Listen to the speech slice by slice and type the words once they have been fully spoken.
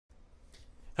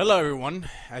Hello everyone.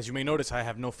 As you may notice, I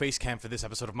have no face cam for this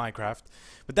episode of Minecraft,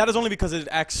 but that is only because it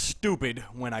acts stupid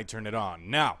when I turn it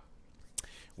on. Now,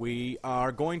 we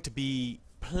are going to be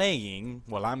playing,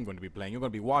 well, I'm going to be playing, you're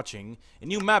going to be watching a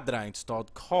new map that I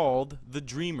installed called The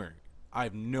Dreamer. I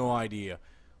have no idea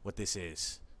what this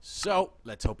is, so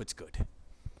let's hope it's good.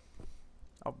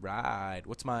 Alright,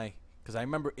 what's my, because I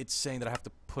remember it's saying that I have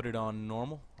to put it on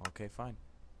normal. Okay, fine.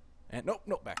 And,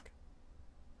 nope, back.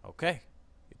 Okay.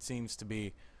 It seems to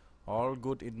be all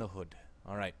good in the hood.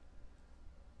 Alright.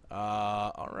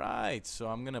 Alright, so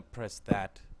I'm gonna press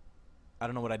that. I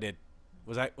don't know what I did.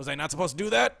 Was I not supposed to do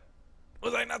that?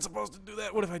 Was I not supposed to do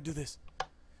that? What if I do this?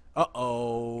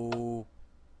 Uh-oh.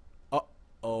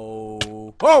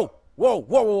 Uh-oh.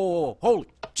 Whoa! Holy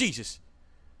Jesus.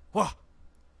 What?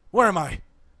 Where am I?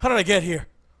 How did I get here?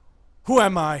 Who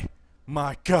am I?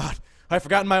 My God. I've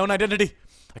forgotten my own identity.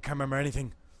 I can't remember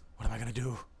anything. What am I gonna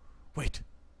do? Wait.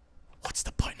 What's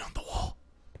the button on the wall?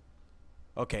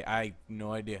 Okay, I have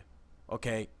no idea.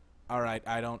 Okay, alright,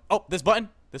 I don't... Oh, this button?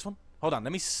 This one? Hold on,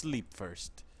 let me sleep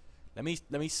first. Let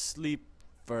me sleep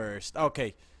first.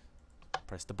 Okay.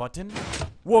 Press the button.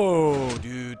 Whoa,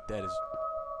 dude, that is...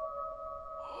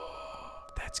 Oh,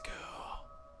 that's cool.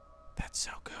 That's so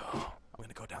cool. I'm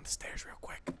gonna go down the stairs real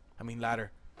quick. I mean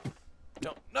ladder.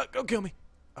 Don't kill me.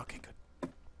 Okay, good.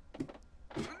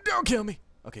 Don't kill me.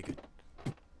 Okay, good.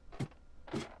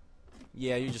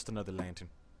 Yeah, you're just another lantern.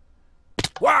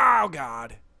 Wow,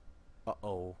 God!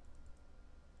 Uh-oh.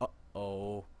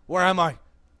 Uh-oh. Where am I?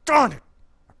 Darn it!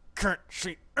 I can't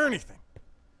see anything.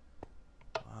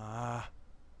 Oh,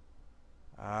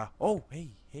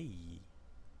 hey.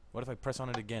 What if I press on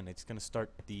it again? It's gonna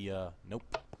start the,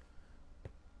 nope.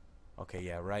 Okay,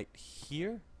 yeah, right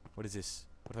here? What is this?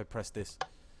 What if I press this?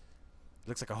 It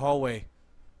looks like a hallway.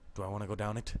 Do I want to go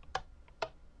down it?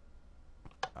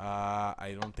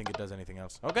 I don't think it does anything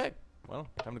else. Okay, well,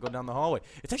 time to go down the hallway.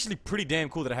 It's actually pretty damn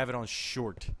cool that I have it on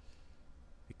short.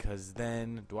 Because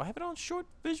then... Do I have it on short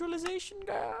visualization,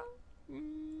 girl?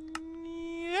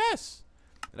 Yes!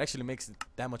 It actually makes it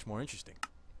that much more interesting.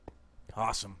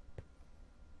 Awesome.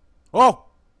 Oh!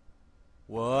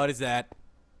 What is that?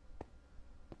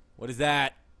 What is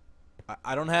that?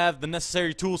 I don't have the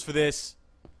necessary tools for this.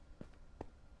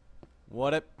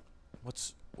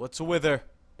 What's a wither?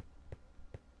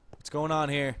 What's going on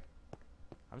here?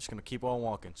 I'm just gonna keep on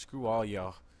walking. Screw all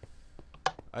y'all.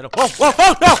 I don't. Oh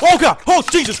no! Oh God! Oh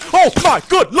Jesus! Oh my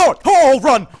good Lord! Oh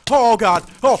run! Oh God!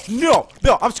 Oh no!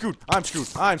 I'm screwed!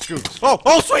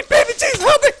 Oh sweet baby Jesus,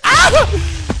 help me! Ah!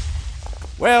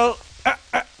 Well,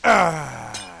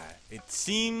 it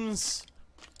seems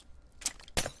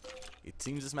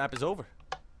this map is over.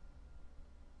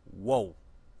 Whoa!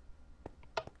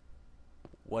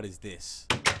 What is this?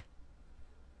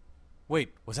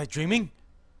 Wait, was I dreaming?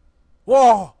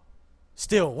 Whoa!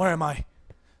 Still, where am I?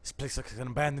 This place looks like an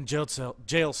abandoned jail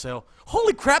cell.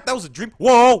 Holy crap, that was a dream.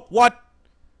 Whoa! What?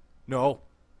 No.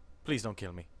 Please don't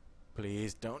kill me.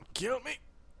 Please don't kill me.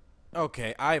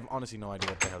 Okay, I have honestly no idea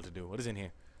what the hell to do. What is in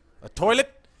here? A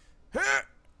toilet? God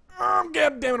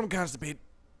damn it, I'm constipated.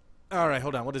 Alright,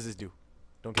 hold on. What does this do?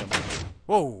 Don't kill me.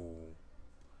 Whoa!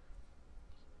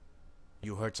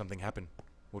 You heard something happen.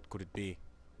 What could it be?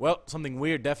 Well, something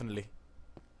weird, definitely.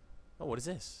 Oh, what is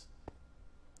this?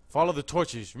 Follow the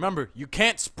torches. Remember, you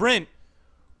can't sprint.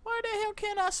 Why the hell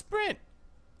can't I sprint?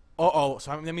 Uh-oh.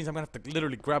 So that means I'm going to have to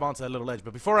literally grab onto that little ledge.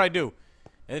 But before I do,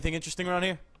 anything interesting around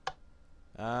here?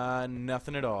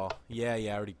 Nothing at all. Yeah, I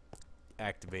already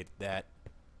activated that.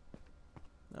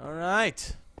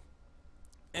 Alright.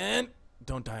 And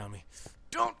don't die on me.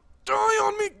 Don't die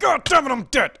on me! God damn it, I'm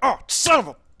dead! Oh, son of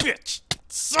a bitch!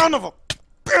 Son of a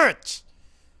bitch!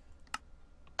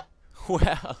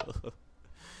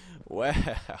 Well,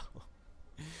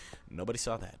 nobody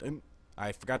saw that. And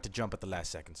I forgot to jump at the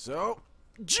last second, so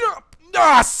jump!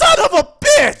 Ah, son of a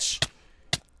bitch!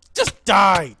 Just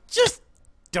die!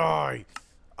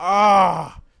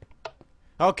 Ah!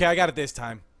 Okay, I got it this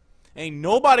time. Ain't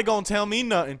nobody gonna tell me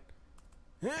nothing.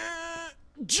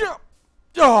 Jump!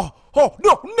 Oh,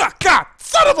 no, not God!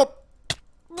 Son of a...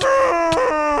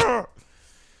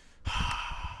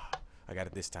 I got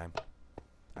it this time.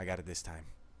 I got it this time.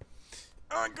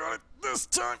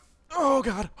 Oh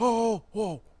God! Oh,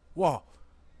 whoa!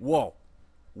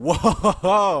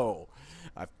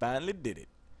 I finally did it.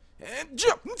 And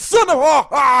jump, son of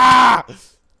a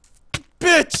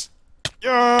bitch!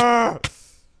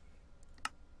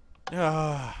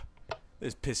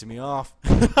 This is pissing me off.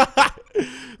 This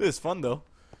is fun though.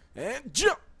 And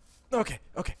jump. Okay.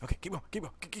 Keep going.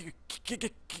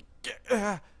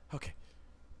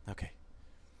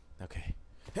 Okay.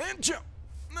 And jump.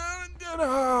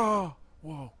 No.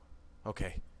 Whoa.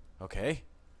 Okay. Okay.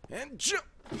 And jump.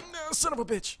 No, son of a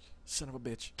bitch. Son of a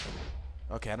bitch.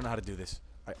 Okay, I don't know how to do this.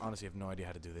 I honestly have no idea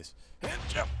how to do this. And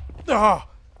jump. Oh.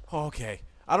 Okay.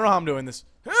 I don't know how I'm doing this.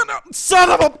 And son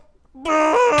of a.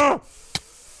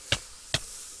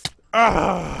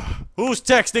 Who's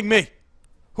texting me?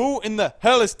 Who in the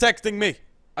hell is texting me?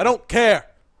 I don't care.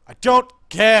 I don't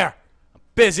care. I'm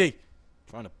busy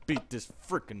trying to beat this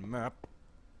freaking map.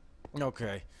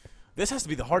 Okay. This has to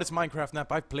be the hardest Minecraft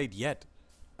map I've played yet.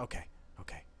 Okay.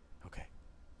 Okay. Okay.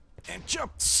 And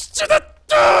jump.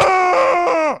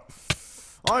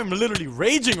 I'm literally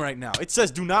raging right now. It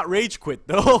says do not rage quit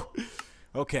though.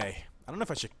 Okay. I don't know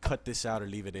if I should cut this out or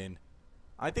leave it in.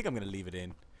 I think I'm gonna leave it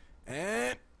in.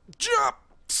 And jump.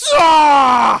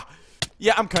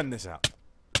 Yeah, I'm cutting this out.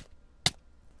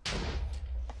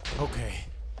 Okay.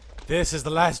 This is the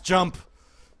last jump.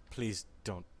 Please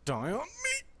don't die on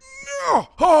me. No.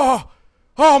 Oh.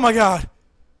 Oh my god.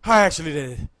 I actually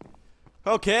did it.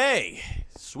 Okay.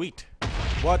 Sweet.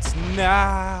 What's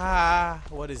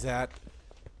what is that?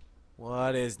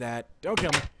 What is that? Don't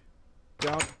kill me.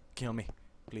 Don't kill me.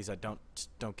 Please, don't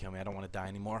kill me. I don't want to die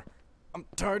anymore. I'm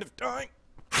tired of dying.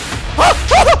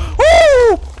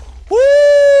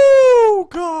 Woo!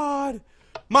 God.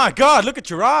 My God, look at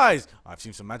your eyes. I've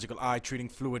seen some magical eye treating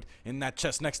fluid in that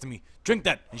chest next to me. Drink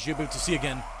that and you'll be able to see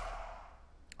again.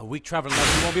 A weak traveler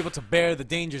like you won't be able to bear the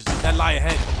dangers that lie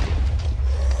ahead.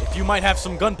 If you might have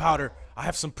some gunpowder, I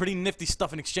have some pretty nifty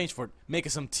stuff in exchange for it. Make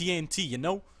us some TNT, you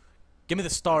know? Give me the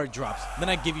star it drops. Then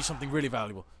I give you something really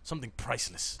valuable. Something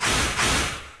priceless.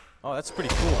 Oh, that's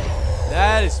pretty cool.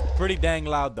 That is pretty dang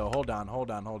loud, though. Hold on.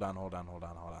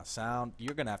 Sound,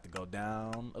 you're gonna have to go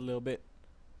down a little bit.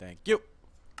 Thank you.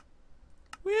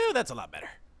 Whew, that's a lot better.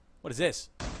 What is this?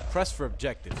 Press for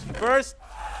objectives. First,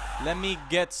 let me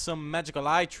get some magical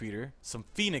eye treater, some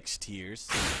phoenix tears,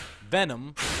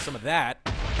 venom, some of that,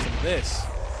 some of this.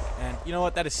 And you know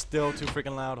what? That is still too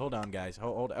freaking loud. Hold on, guys.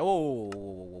 Hold.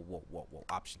 Whoa.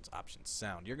 Options.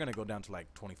 Sound. You're gonna go down to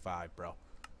like 25, bro.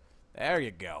 There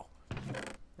you go.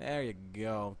 There you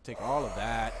go. Take all of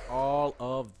that. All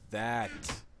of that.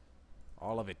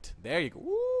 All of it. There you go.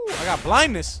 Ooh, I got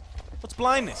blindness. What's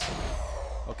blindness?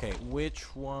 Okay,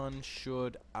 which one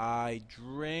should I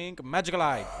drink? Magical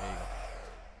eye. There you go.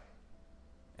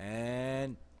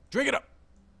 And drink it up.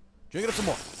 Drink it up some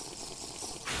more.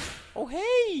 Oh,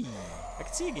 hey! I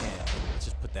can see again. Let's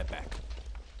just put that back.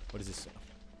 What is this?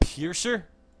 Piercer?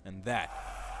 And that.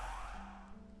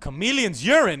 Chameleon's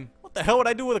urine? What the hell would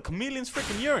I do with a chameleon's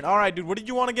freaking urine? Alright, dude, what did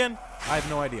you want again? I have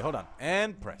no idea. Hold on.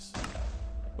 And press.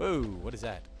 Whoa, what is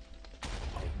that? A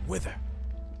wither.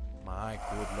 My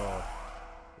good lord.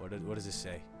 What does this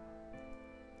say?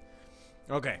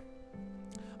 Okay.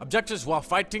 Objectives while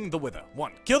fighting the wither.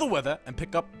 1. Kill the wither and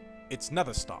pick up its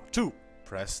nether star. 2.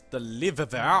 Press the lever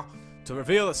there to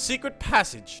reveal a secret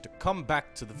passage to come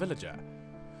back to the villager.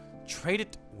 Trade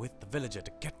it with the villager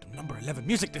to get the number 11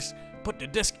 music disc. Put the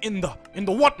disc in the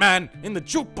what, man? In the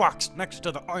jukebox next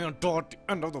to the iron door at the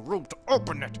end of the room to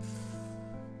open it.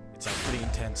 It sounds pretty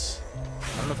intense.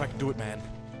 I don't know if I can do it, man.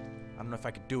 I don't know if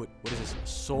I can do it. What is this? A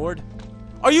sword?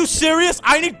 Are you serious?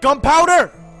 I need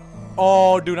gunpowder?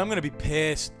 Oh, dude, I'm gonna be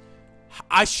pissed.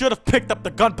 I should have picked up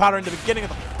the gunpowder in the beginning of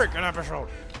the freaking episode.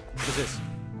 What is this?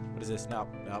 What is this? No.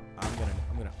 I'm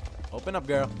gonna open up,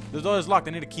 girl. The door is locked.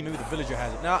 I need a key. Maybe the villager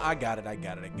has it. No, I got it.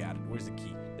 Where's the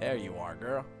key? There you are,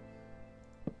 girl.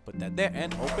 Put that there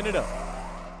and open it up.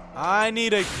 I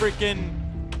need a freaking.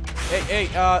 Hey,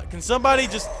 can somebody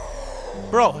just,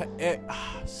 bro?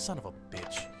 Son of a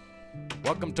bitch.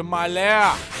 Welcome to my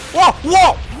lair.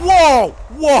 Whoa,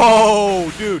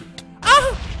 dude.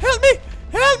 Help me!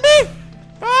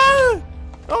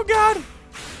 Oh God.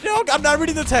 No, I'm not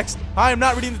reading the text. I am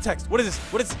not reading the text. What is this?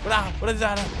 What is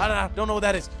that? I don't know what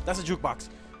that is. That's a jukebox.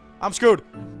 I'm screwed.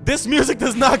 This music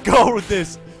does not go with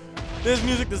this. This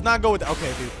music does not go with that.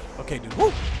 Okay, dude.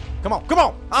 Woo. Come on.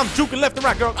 I'm juking left and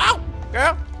right, girl. Ow!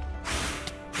 Girl.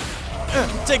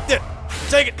 Take that.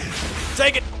 Take it.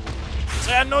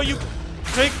 Say I know you.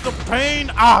 Take the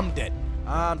pain. I'm dead.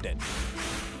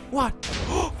 What?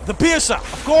 The piercer,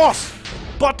 of course.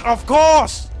 But of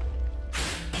course.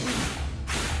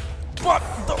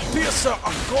 Okay.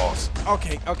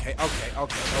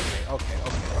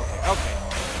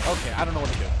 I don't know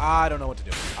what to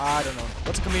do.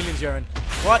 What's a chameleon's urine?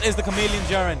 What is the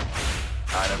chameleon's urine?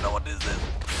 I don't know what this is.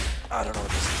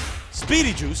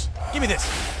 Speedy juice? Give me this.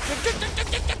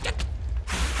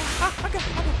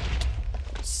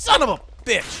 Son of a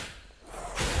bitch.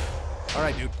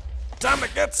 Alright, dude. Time to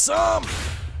get some.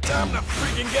 Time to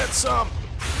freaking get some.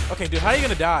 Okay, dude, how are you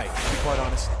gonna die? To be quite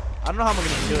honest. I don't know how I'm gonna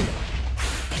kill you.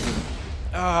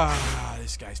 Ah,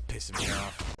 this guy's pissing me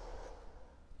off.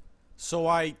 So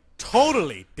I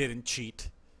totally didn't cheat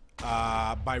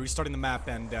by restarting the map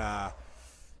and,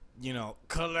 you know,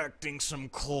 collecting some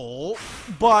coal.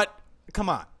 But, come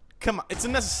on. Come on. It's a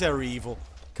necessary evil.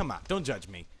 Come on. Don't judge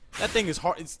me. That thing is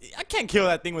hard. I can't kill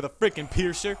that thing with a freaking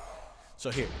piercer. So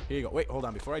here you go. Wait, hold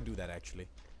on. Before I do that, actually.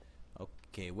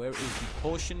 Okay, where is the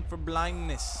potion for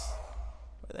blindness?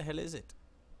 Where the hell is it?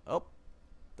 Oh,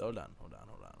 hold on.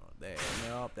 There.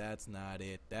 Nope, that's not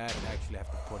it. That I actually have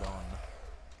to put on.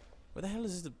 Where the hell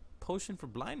is the potion for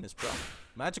blindness, bro?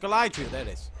 Magical eye tree. There it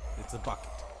is. It's the bucket.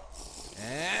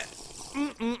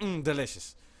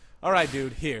 Delicious. All right,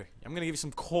 dude. Here, I'm gonna give you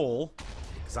some coal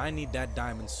because I need that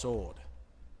diamond sword.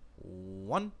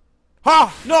 One.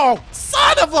 Ah, no!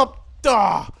 Son of a.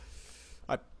 Ah!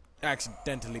 I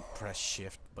accidentally pressed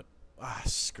shift, but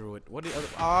screw it. What?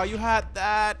 Oh, you had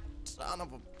that. Son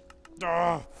of a.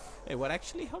 Ah! Hey, what?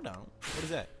 Actually, hold on. What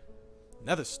is that?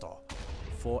 Nether star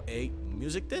for a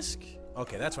music disc.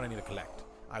 Okay, that's what I need to collect.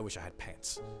 I wish I had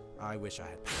pants. I wish I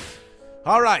had pants.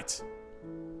 All right.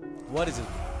 What is it?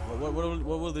 What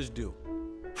will this do?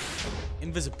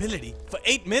 Invisibility for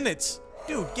 8 minutes?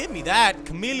 Dude, give me that.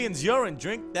 Chameleon's urine.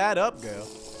 Drink that up, girl.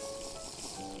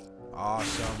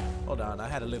 Awesome. Hold on. I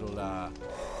had a little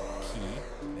key.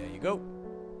 There you go.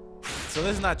 So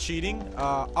this is not cheating.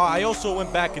 I also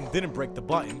went back and didn't break the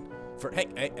button.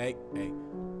 Hey.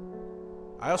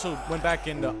 I also went back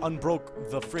and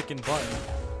unbroke the freaking button.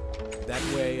 That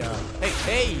way,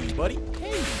 hey, buddy.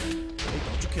 Hey,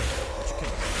 don't you kill me.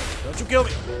 Don't you kill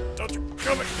me. Don't you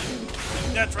kill me.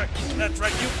 That's right.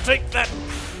 You take that.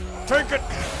 Take it.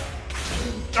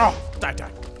 Oh, die.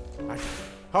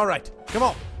 All right. Come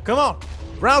on.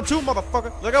 Round 2,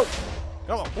 motherfucker. Let go.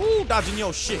 Come on. Ooh, dodging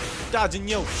your shit,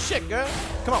 girl.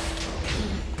 Come on.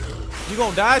 You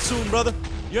gonna die soon, brother.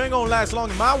 You ain't gonna last long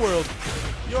in my world.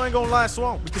 You ain't gonna last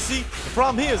long. Because see, the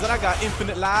problem here is that I got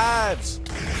infinite lives.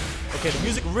 Okay, the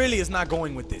music really is not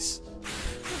going with this.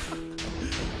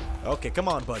 Okay, come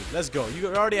on, buddy. Let's go.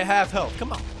 You're already at half health.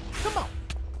 Come on.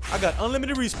 I got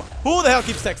unlimited respawn. Who the hell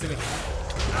keeps texting me?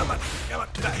 Come on.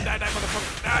 Die,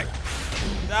 motherfucker.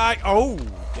 Die. Oh,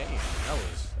 damn.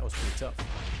 That was pretty tough.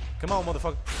 Come on,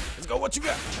 motherfucker. Let's go. What you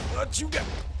got? What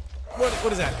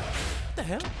is that? What the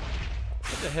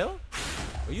hell?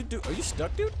 Are you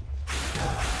stuck, dude?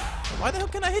 Why the hell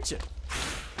can I hit you?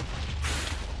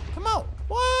 Come on.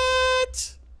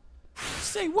 What?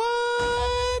 Say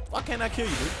what? Why can't I kill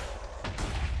you, dude?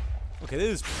 Okay,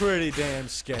 this is pretty damn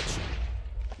sketchy.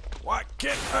 Why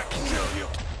can't I kill you?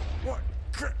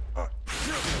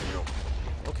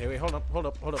 Okay, wait, hold up.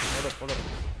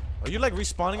 Are you like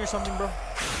respawning or something, bro?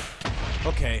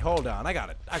 Okay, hold on. I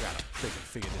gotta freaking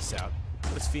figure this out.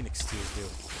 What does Phoenix Tears do?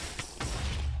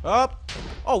 Up.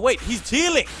 Oh wait, he's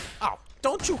healing. Oh,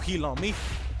 don't you heal on me.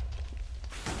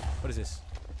 What is this?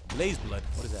 Blaze blood.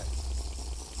 What is that?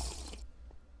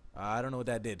 I don't know what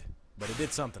that did, but it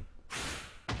did something.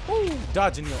 Ooh,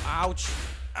 dodging you. Ouch.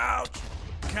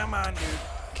 Come on, dude.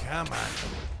 Come on.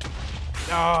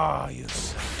 Oh, you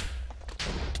suck.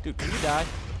 Dude, can you die?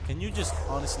 Can you just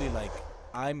honestly, like,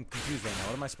 I'm confused right now.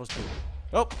 What am I supposed to do?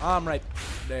 Oh, I'm right.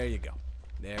 There you go.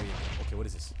 Okay, what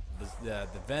is this? The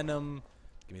venom.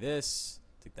 Give me this.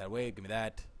 Take that away. Give me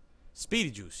that.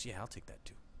 Speedy juice. Yeah, I'll take that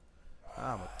too.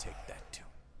 I'm gonna take that too.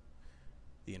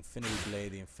 The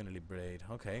infinity blade.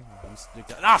 Okay.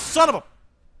 Ah, son of a!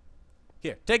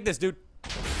 Here, take this, dude.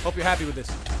 Hope you're happy with this.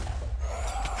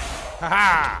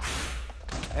 Haha!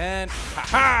 And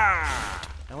haha!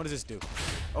 And what does this do?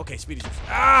 Okay, speedy juice.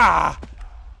 Ah!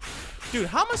 Dude,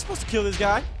 how am I supposed to kill this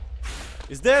guy?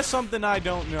 Is there something I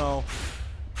don't know?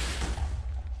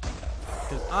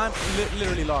 Because I'm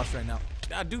literally lost right now.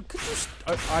 Dude, could you...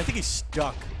 I think he's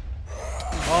stuck.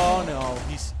 Oh, no.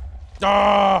 He's...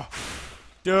 Ah!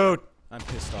 Dude, I'm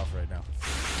pissed off right now.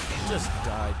 Just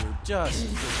die, dude. Just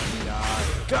die.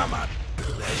 Come on.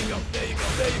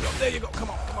 There you go. Come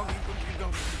on.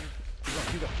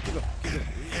 You go.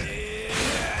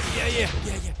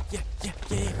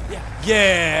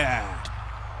 Yeah.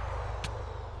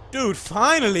 Dude,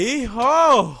 finally.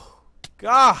 Oh,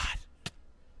 God.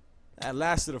 That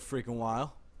lasted a freaking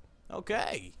while.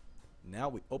 Okay. Now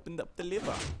we opened up the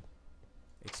liver.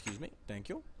 Excuse me. Thank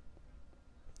you.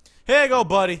 Here you go,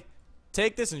 buddy.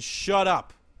 Take this and shut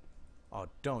up. Oh,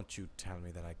 don't you tell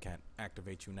me that I can't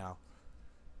activate you now.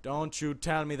 Don't you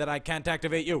tell me that I can't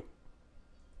activate you.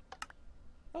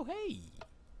 Oh, hey.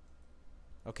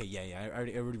 Okay, yeah. I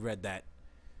already read that.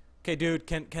 Okay, dude,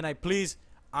 can I please?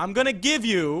 I'm gonna give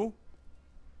you...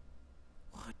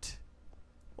 What?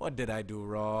 What did I do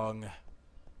wrong?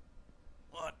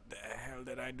 What the hell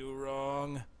did I do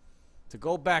wrong? To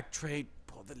go back, trade,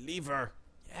 pull the lever.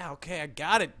 Yeah, okay, I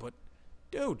got it, but...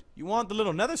 Dude, you want the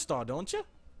little nether star, don't you?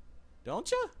 Don't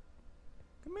you?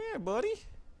 Come here, buddy.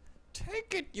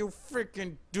 Take it, you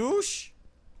freaking douche.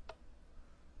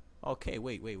 Okay,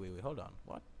 wait, hold on.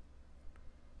 What?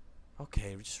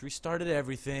 Okay, we just restarted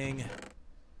everything.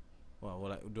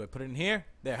 Well, do I put it in here?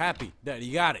 There, happy. There,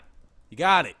 you got it. You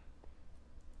got it.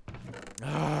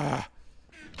 Ah,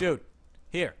 dude,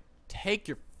 here. Take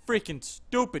your freaking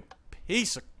stupid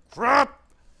piece of crap.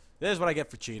 There's what I get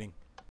for cheating.